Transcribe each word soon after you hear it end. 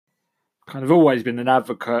kind of always been an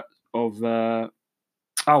advocate of. Oh,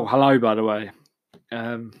 hello, by the way.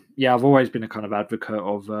 I've always been a kind of advocate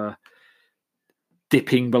of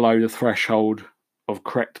dipping below the threshold of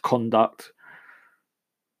correct conduct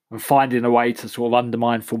and finding a way to sort of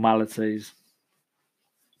undermine formalities,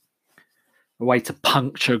 a way to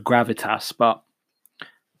puncture gravitas. But at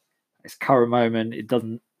this current moment, it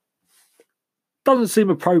doesn't seem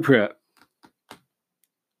appropriate.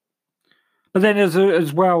 But then,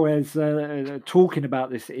 as well as talking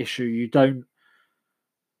about this issue, you don't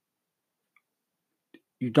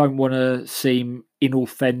want to seem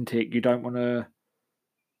inauthentic. You don't want to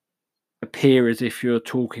appear as if you're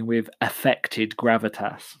talking with affected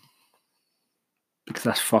gravitas, because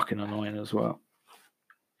that's fucking annoying as well.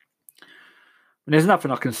 And there's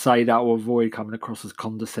nothing I can say that will avoid coming across as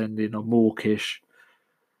condescending or mawkish,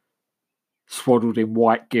 swaddled in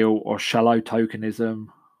white guilt or shallow tokenism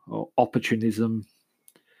or opportunism.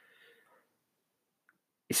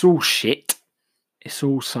 It's all shit. It's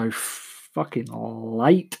all so fucking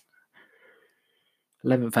late.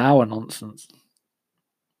 11th hour nonsense.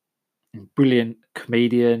 And brilliant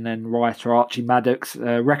comedian and writer Archie Maddox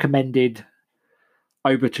recommended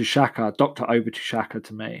Dr. Obatushaka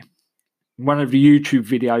to me. In one of the YouTube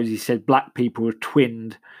videos, he said black people are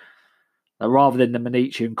twinned, that rather than the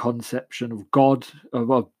Manichean conception of God,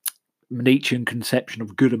 Manichean conception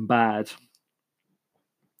of good and bad,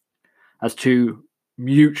 as two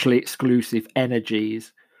mutually exclusive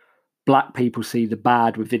energies, black people see the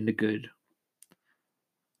bad within the good.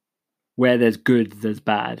 Where there's good, there's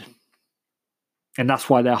bad. And that's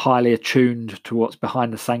why they're highly attuned to what's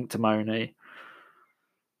behind the sanctimony.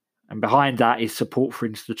 And behind that is support for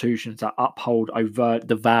institutions that uphold overt,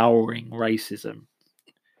 devouring racism.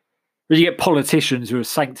 But you get politicians who are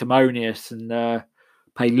sanctimonious and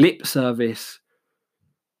pay lip service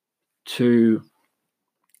to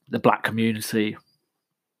the black community,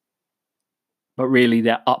 but really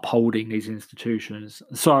they're upholding these institutions.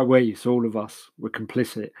 And so are we. So all of us, we're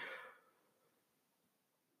complicit.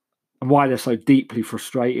 And why they're so deeply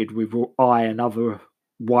frustrated with what I and other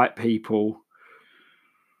white people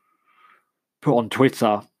put on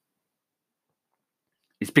Twitter,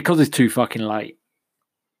 it's because it's too fucking late.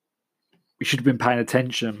 We should have been paying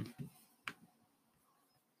attention.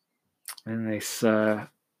 And it's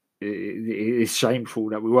shameful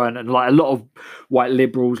that we weren't. And like a lot of white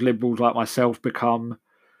liberals like myself, become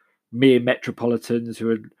mere metropolitans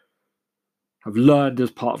who have learned as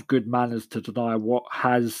part of good manners to deny what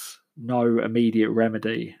has no immediate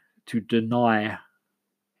remedy. To deny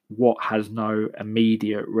what has no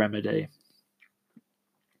immediate remedy.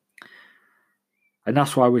 And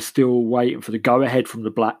that's why we're still waiting for the go-ahead from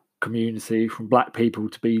the black community, from black people,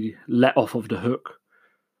 to be let off of the hook.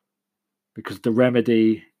 Because the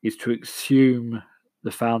remedy is to exhume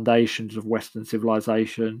the foundations of Western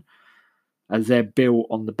civilization as they're built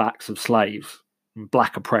on the backs of slaves and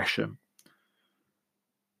black oppression.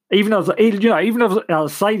 Even as I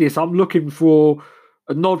say this, I'm looking for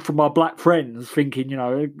a nod from my black friends, thinking,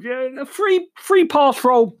 a free pass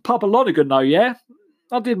for old Papa Lonigan, though, yeah?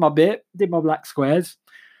 I did my bit, did my black squares.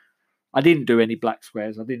 I didn't do any black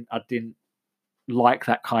squares. I didn't like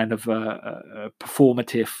that kind of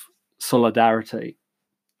performative solidarity.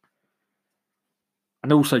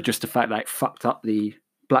 And also just the fact that it fucked up the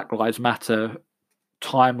Black Lives Matter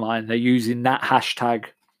timeline. They're using that hashtag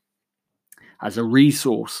as a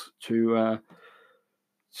resource to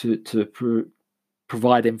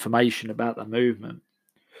provide information about the movement.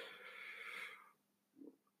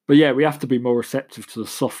 But yeah, we have to be more receptive to the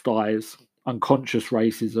soft eyes, unconscious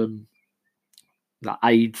racism that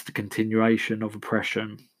aids the continuation of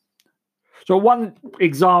oppression. So one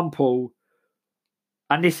example,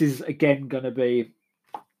 and this is again going to be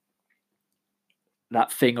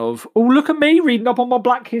that thing of, oh, look at me reading up on my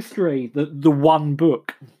black history, the one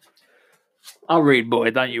book. I'll read, boy,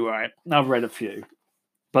 don't you worry. I've read a few.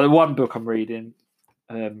 But the one book I'm reading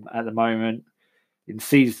at the moment, in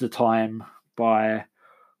Seize the Time by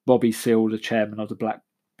Bobby Seale, the chairman of the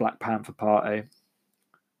Black Panther Party.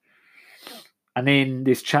 And in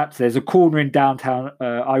this chapter, there's a corner in downtown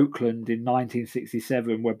Oakland in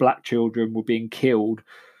 1967 where black children were being killed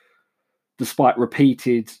despite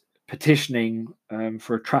repeated petitioning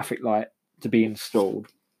for a traffic light to be installed.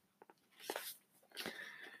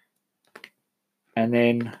 And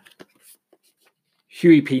then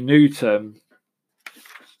Huey P. Newton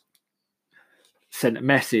sent a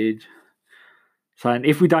message saying,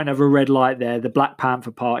 if we don't have a red light there, the Black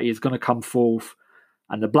Panther Party is going to come forth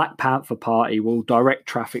and the Black Panther Party will direct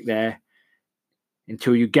traffic there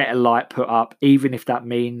until you get a light put up, even if that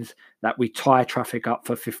means that we tie traffic up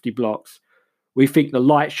for 50 blocks. We think the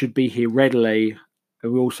light should be here readily,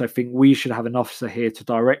 and we also think we should have an officer here to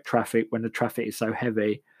direct traffic when the traffic is so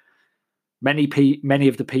heavy. Many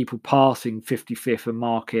of the people passing 55th and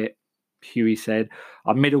Market, Huey said,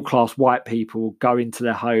 are middle-class white people going to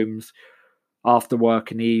their homes after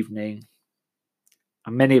work in the evening.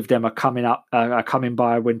 And many of them are coming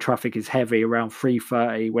by when traffic is heavy around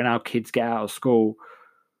 3:30 when our kids get out of school.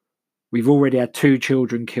 We've already had 2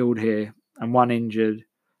 children killed here and 1 injured,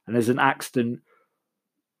 and there's an accident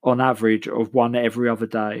on average of 1 every other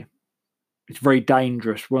day. It's very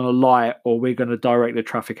dangerous. We're on a light, or we're going to direct the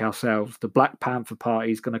traffic ourselves. The Black Panther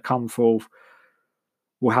Party is going to come forth.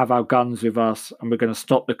 We'll have our guns with us, and we're going to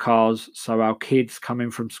stop the cars so our kids coming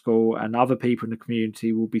from school and other people in the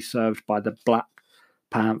community will be served by the Black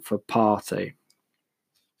Panther Party.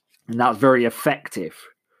 And that was very effective.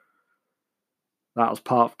 That was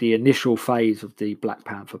part of the initial phase of the Black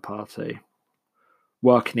Panther Party,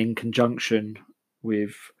 working in conjunction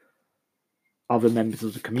with other members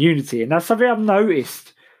of the community. And that's something I've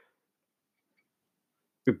noticed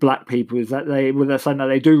with black people, is that that's something that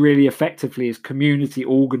they do really effectively is community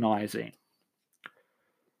organizing.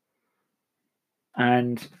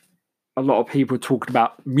 And a lot of people are talking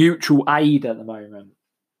about mutual aid at the moment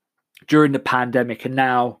during the pandemic, and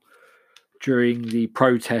now during the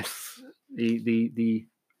protests, the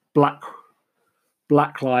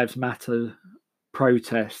Black Lives Matter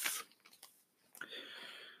protests.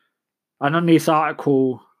 And on this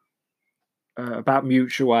article about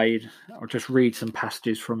mutual aid, I'll just read some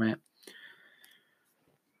passages from it.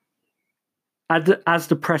 As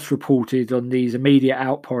the press reported on these immediate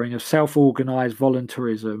outpouring of self-organised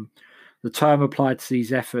voluntarism, the term applied to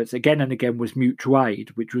these efforts again and again was mutual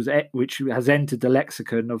aid, which has entered the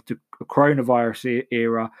lexicon of the coronavirus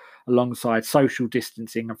era alongside social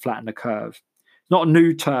distancing and flatten the curve. It's not a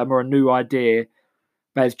new term or a new idea,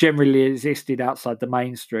 but it's generally existed outside the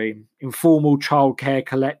mainstream. Informal childcare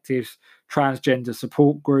collectives, transgender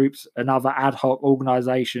support groups, and other ad hoc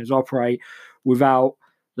organisations operate without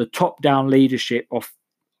the top-down leadership of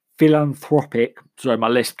philanthropic, sorry, my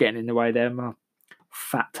list getting in the way there, my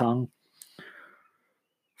fat tongue,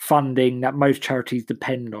 funding that most charities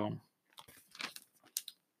depend on.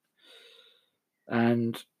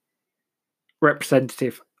 And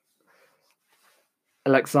Representative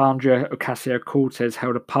Alexandria Ocasio-Cortez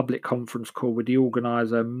held a public conference call with the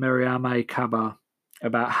organizer Mariame Kaba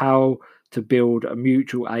about how to build a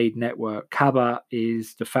mutual aid network. Kaba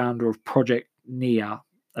is the founder of Project NIA,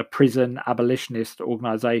 a prison abolitionist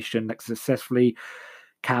organization that successfully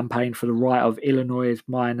campaigned for the right of Illinois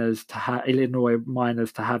minors to have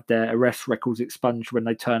their arrest records expunged when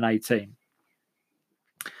they turn 18.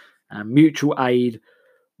 And mutual aid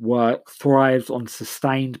work thrives on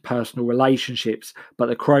sustained personal relationships, but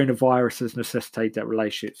the coronavirus has necessitated that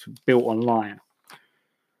relationships built online.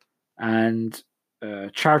 And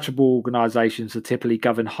charitable organisations are typically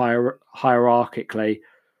governed hierarchically,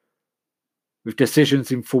 with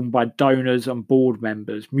decisions informed by donors and board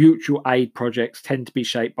members. Mutual aid projects tend to be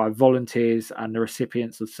shaped by volunteers and the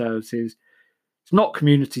recipients of services. It's not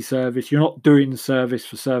community service. You're not doing service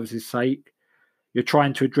for service's sake. You're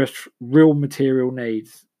trying to address real material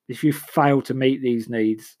needs. If you fail to meet these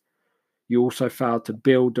needs, you also fail to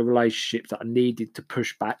build the relationships that are needed to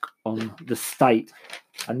push back on the state.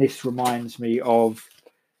 And this reminds me of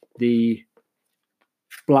the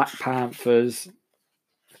Black Panthers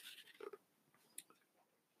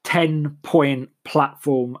 10-point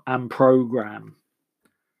platform and program.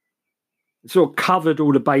 It sort of covered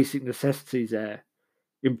all the basic necessities there: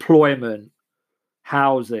 employment,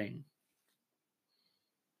 housing,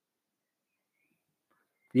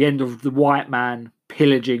 the end of the white man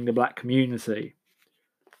pillaging the black community,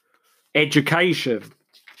 education,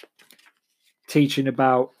 teaching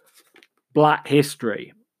about black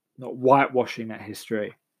history, not whitewashing that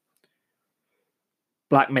history.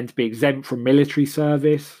 Black men to be exempt from military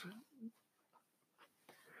service.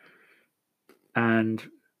 And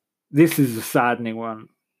this is a saddening one.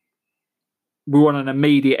 We want an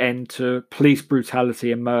immediate end to police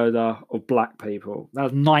brutality and murder of black people. That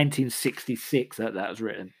was 1966 that was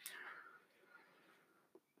written.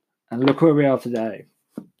 And look where we are today.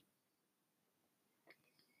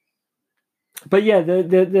 But yeah,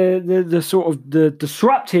 the sort of the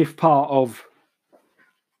disruptive part of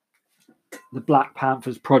the Black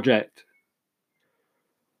Panthers project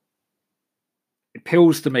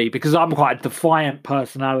appeals to me because I'm quite a defiant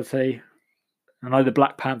personality. I know the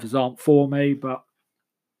Black Panthers aren't for me, but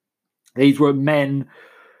these were men.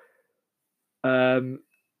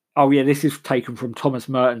 This is taken from Thomas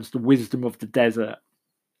Merton's The Wisdom of the Desert.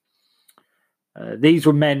 These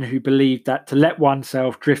were men who believed that to let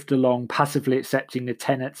oneself drift along, passively accepting the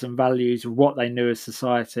tenets and values of what they knew as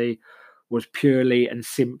society, was purely and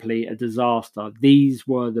simply a disaster. These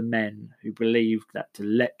were the men who believed that to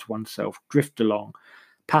let oneself drift along,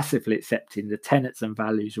 passively accepting the tenets and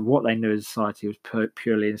values of what they knew as society, was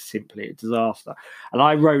purely and simply a disaster. And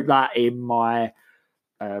I wrote that in my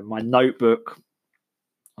my notebook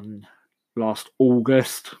on last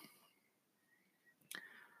August,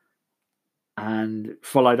 and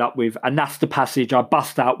followed up with, and that's the passage I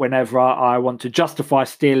bust out whenever I want to justify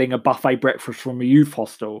stealing a buffet breakfast from a youth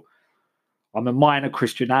hostel. I'm a minor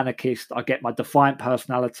Christian anarchist. I get my defiant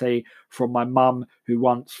personality from my mum, who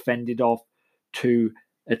once fended off 2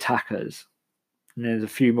 attackers. And there's a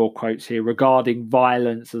few more quotes here regarding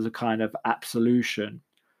violence as a kind of absolution,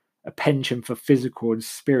 a penchant for physical and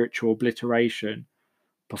spiritual obliteration,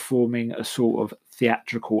 performing a sort of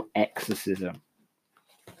theatrical exorcism.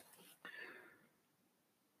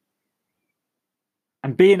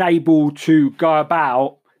 And being able to go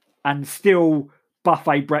about and still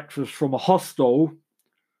buffet breakfast from a hostel,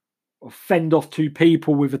 or fend off 2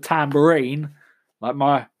 people with a tambourine, like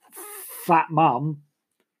my fat mum,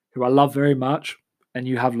 who I love very much, and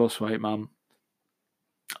you have lost weight, mum.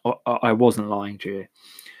 I wasn't lying to you.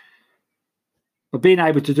 But being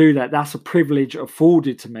able to do that, that's a privilege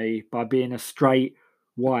afforded to me by being a straight,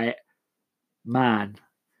 white man.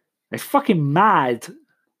 It's fucking mad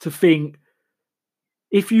to think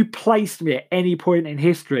if you placed me at any point in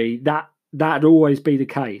history, that'd always be the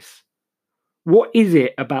case. What is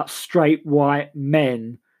it about straight white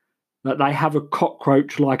men that they have a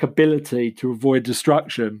cockroach-like ability to avoid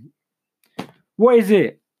destruction? What is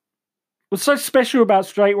it? What's so special about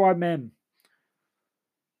straight white men?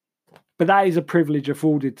 But that is a privilege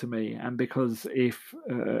afforded to me, and because if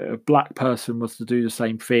a black person was to do the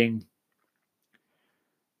same thing,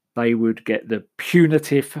 they would get the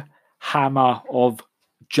punitive hammer of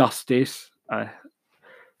justice. I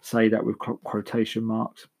say that with quotation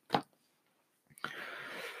marks.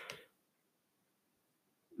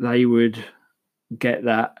 They would get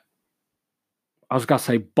that, I was going to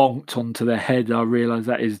say bonked onto their head. I realise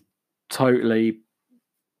that is totally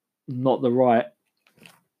not the right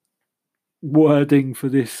wording for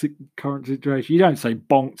this current situation. You don't say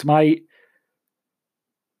bonked, mate.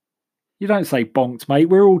 You don't say bonked, mate.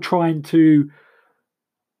 We're all trying to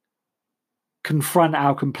confront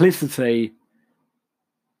our complicity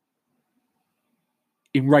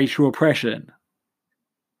in racial oppression.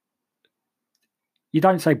 You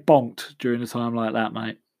don't say bonked during a time like that,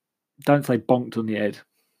 mate. Don't say bonked on the head.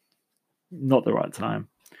 Not the right time.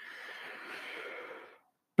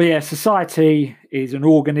 But yeah, society is an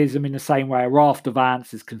organism in the same way a raft of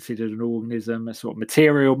ants is considered an organism, a sort of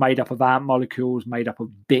material made up of ant molecules, made up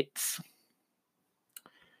of bits.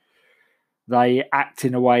 They act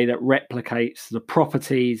in a way that replicates the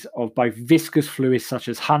properties of both viscous fluids such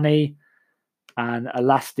as honey and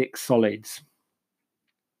elastic solids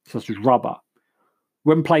such as rubber.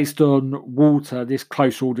 When placed on water, this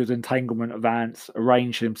close-ordered entanglement of ants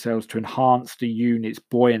arrange themselves to enhance the unit's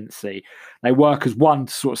buoyancy. They work as one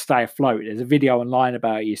to sort of stay afloat. There's a video online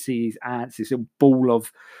about it. You see these ants, this little ball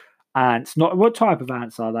of ants. Not what type of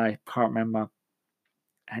ants are they? Can't remember.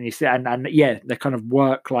 And you see, and yeah, they kind of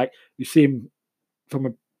work like you see them from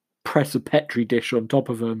a press a petri dish on top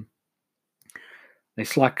of them.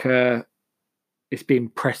 It's like it's being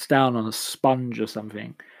pressed down on a sponge or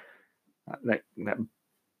something. That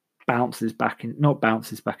bounces back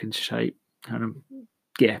into shape, and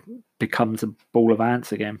becomes a ball of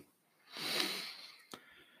ants again.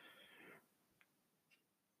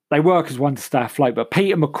 They work as one to stay afloat. But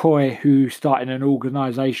Peter McCoy, who started an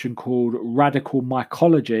organisation called Radical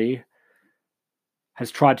Mycology,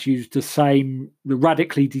 has tried to use the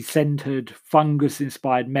radically decentered,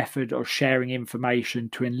 fungus-inspired method of sharing information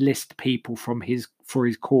to enlist people for his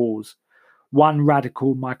cause. One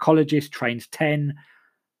radical mycologist trains 10,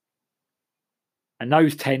 and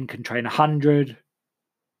those 10 can train 100,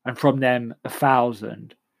 and from them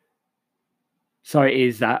 1,000. So it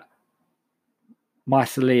is that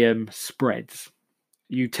mycelium spreads.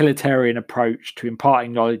 A utilitarian approach to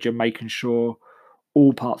imparting knowledge and making sure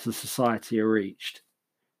all parts of society are reached.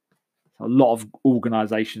 A lot of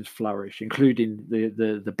organisations flourish, including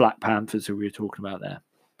the Black Panthers who we were talking about there.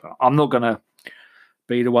 But I'm not going to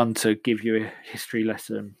be the one to give you a history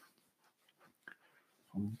lesson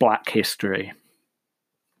on black history.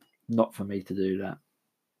 Not for me to do that.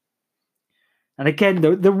 And again,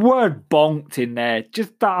 the word bonked in there,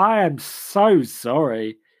 just that I am so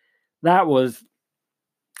sorry. That's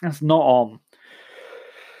not on.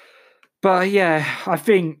 But yeah, I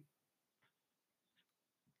think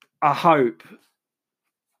I hope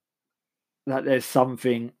that there's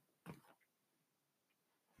something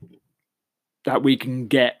that we can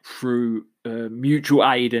get through mutual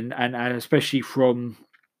aid and especially from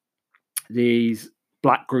these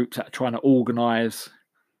black groups that are trying to organise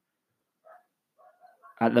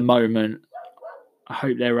at the moment. I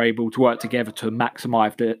hope they're able to work together to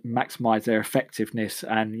maximise their effectiveness.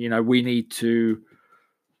 And, you know, we need to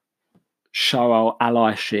show our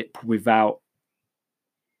allyship without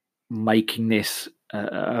making this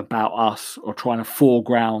about us or trying to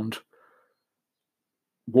foreground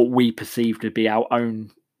what we perceive to be our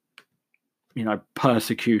own, you know,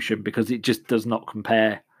 persecution, because it just does not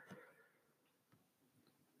compare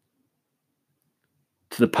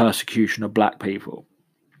to the persecution of black people.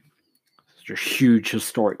 There's a huge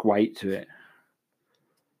historic weight to it.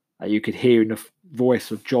 You could hear in the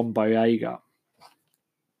voice of John Boyega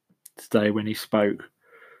today when he spoke,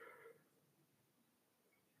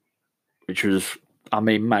 which was, I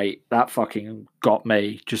mean, mate, that fucking got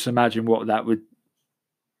me. Just imagine what that would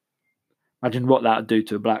do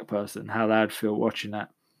to a black person, how they'd feel watching that.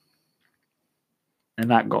 And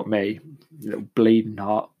that got me, little bleeding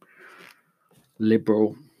heart,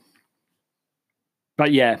 liberal.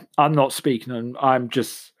 But yeah, I'm not speaking on, I'm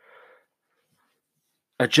just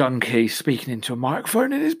a junkie speaking into a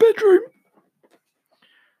microphone in his bedroom.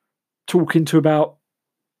 Talking to about,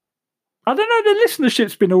 I don't know, the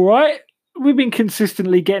listenership's been all right. We've been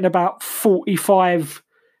consistently getting about 45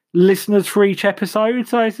 listeners for each episode,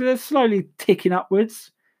 so it's slowly ticking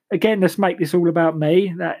upwards. Again, let's make this all about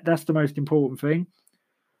me. That's the most important thing.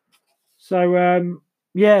 So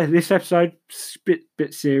yeah, this episode's a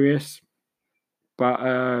bit serious, but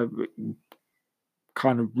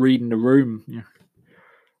kind of reading the room. Yeah.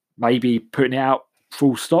 Maybe putting it out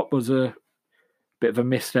full stop was a bit of a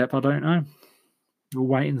misstep. I don't know. We'll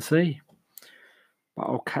wait and see. But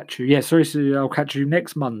I'll catch you. Yeah, seriously, I'll catch you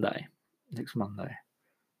next Monday.